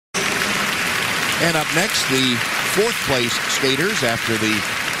And up next, the fourth place skaters after the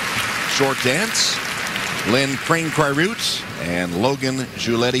short dance, Kriengkrairut and Logan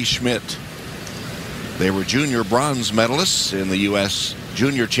Giulietti-Schmitt. They were junior bronze medalists in the U.S.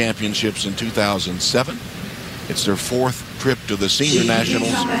 Junior Championships in 2007. It's their fourth trip to the Senior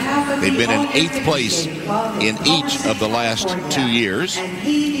Nationals. They've been in 8th place in each of the last 2 years.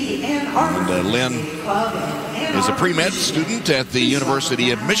 And Lynn is a pre-med student at the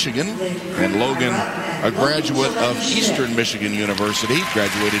University of Michigan, and Logan a graduate of Eastern Michigan University,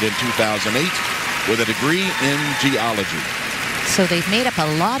 graduated in 2008 with a degree in geology. So they've made up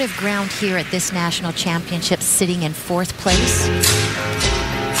a lot of ground here at this national championship, sitting in 4th place,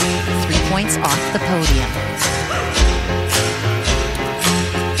 3 points off the podium.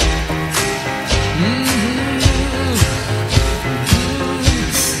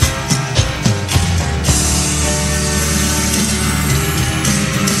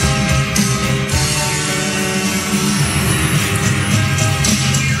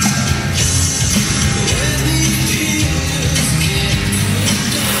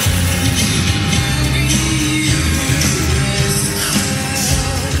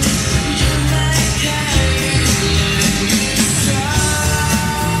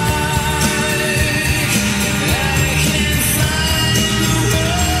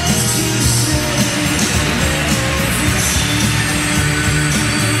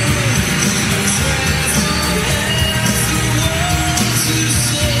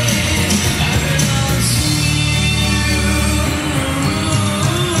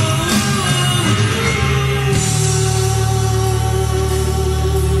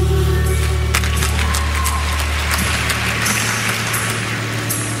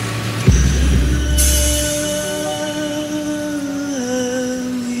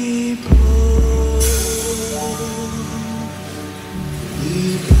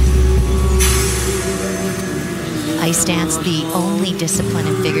 Ice dance, the only discipline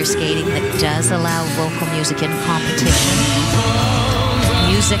in figure skating that does allow vocal music in competition.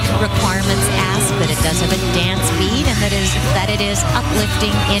 Music requirements ask that it does have a dance beat and that it is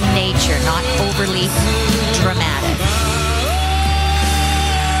uplifting in nature, not overly dramatic.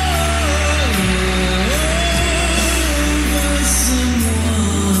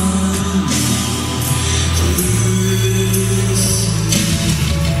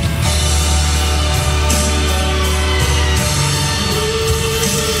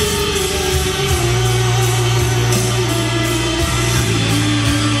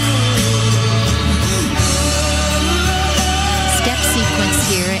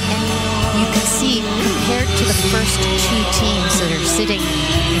 First 2 teams that are sitting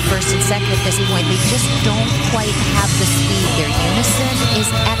in first and second at this point, they just don't quite have the speed. Their unison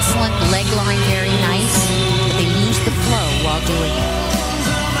is excellent, leg line very nice, but they lose the flow while doing it.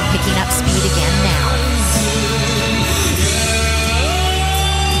 Picking up speed again now.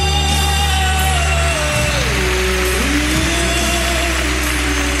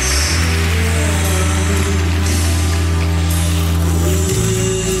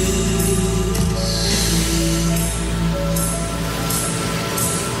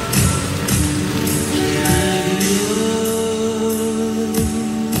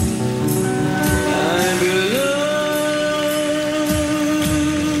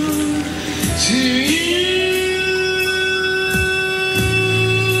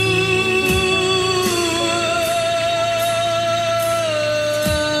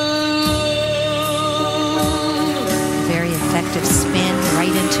 Spin right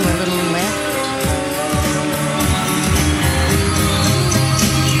into a little lift.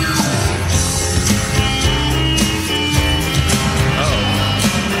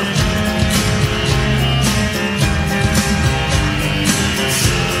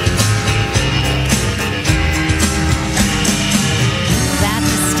 That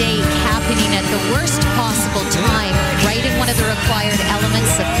mistake happening at the worst possible time, right in one of the required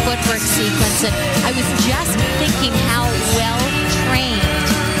elements of footwork sequence. And I was just thinking how well trained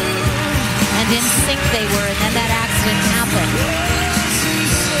and in sync they were, and then that accident happened.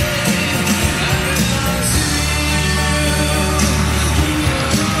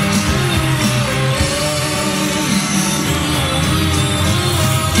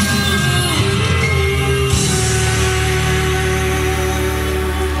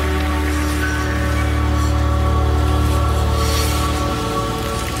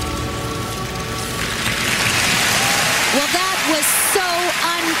 Well, that was so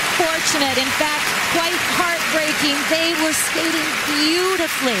unfortunate. In fact, quite heartbreaking. They were skating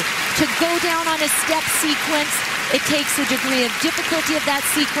beautifully. To go down on a step sequence, it takes a degree of difficulty of that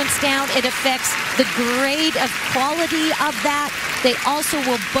sequence down. It affects the grade of quality of that. They also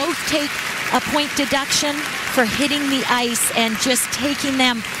will both take a point deduction for hitting the ice and just taking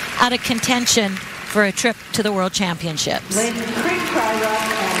them out of contention for a trip to the World Championships.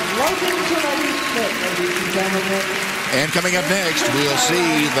 And coming up next, we'll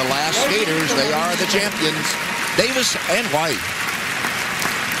see the last skaters. They are the champions, Davis and White.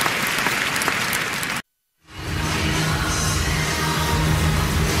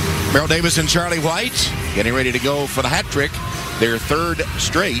 Merrill Davis and Charlie White getting ready to go for the hat trick, their third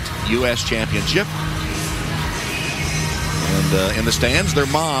straight U.S. championship. And in the stands, their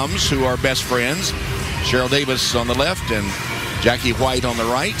moms, who are best friends, Cheryl Davis on the left and Jackie White on the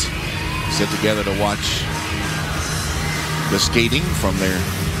right, sit together to watch the skating from their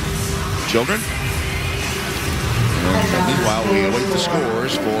children. And meanwhile, we await the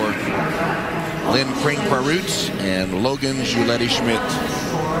scores for Kriengkrairut and Logan Giulietti-Schmitt.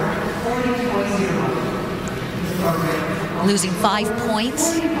 Losing 5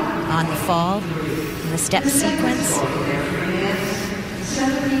 points on the fall in the step sequence.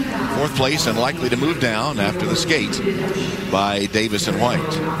 Fourth place and likely to move down after the skate by Davis and White.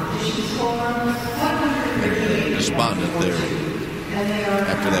 Despondent there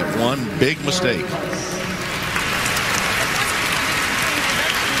after that one big mistake.